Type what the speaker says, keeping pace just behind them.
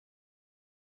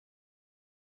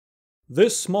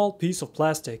This small piece of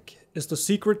plastic is the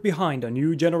secret behind a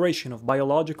new generation of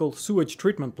biological sewage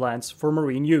treatment plants for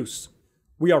marine use.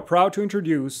 We are proud to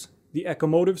introduce the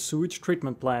Ecomotive sewage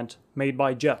treatment plant made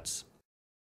by Jets.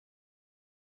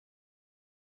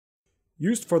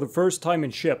 Used for the first time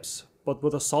in ships, but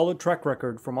with a solid track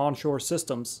record from onshore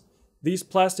systems, these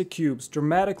plastic cubes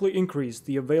dramatically increase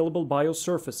the available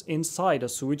biosurface inside a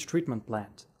sewage treatment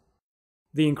plant.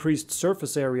 The increased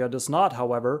surface area does not,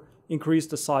 however, increase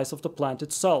the size of the plant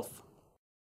itself.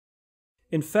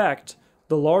 In fact,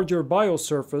 the larger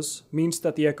biosurface means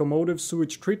that the Ecomotive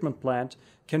sewage treatment plant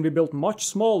can be built much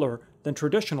smaller than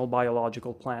traditional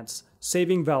biological plants,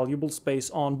 saving valuable space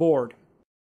on board.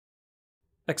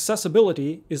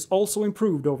 Accessibility is also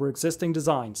improved over existing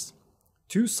designs.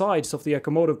 Two sides of the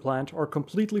Ecomotive plant are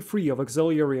completely free of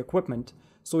auxiliary equipment,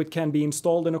 so it can be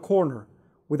installed in a corner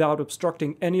without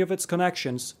obstructing any of its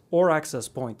connections or access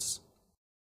points.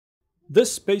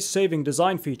 This space-saving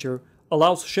design feature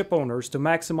allows ship owners to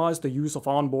maximize the use of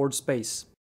onboard space.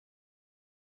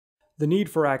 The need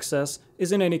for access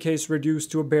is in any case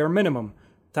reduced to a bare minimum,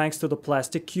 thanks to the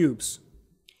plastic cubes.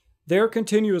 Their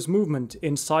continuous movement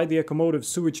inside the Ecomotive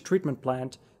sewage treatment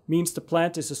plant means the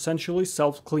plant is essentially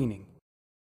self-cleaning.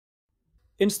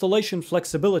 Installation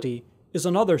flexibility is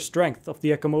another strength of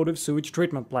the Ecomotive sewage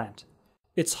treatment plant.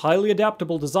 Its highly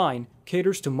adaptable design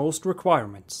caters to most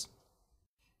requirements.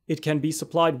 It can be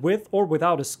supplied with or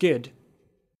without a skid.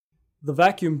 The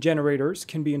vacuum generators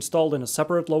can be installed in a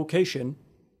separate location.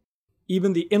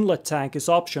 Even the inlet tank is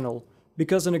optional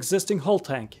because an existing hull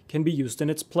tank can be used in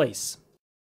its place.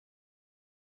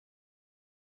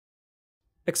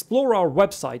 Explore our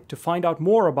website to find out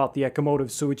more about the Ecomotive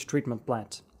sewage treatment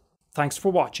plant. Thanks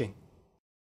for watching.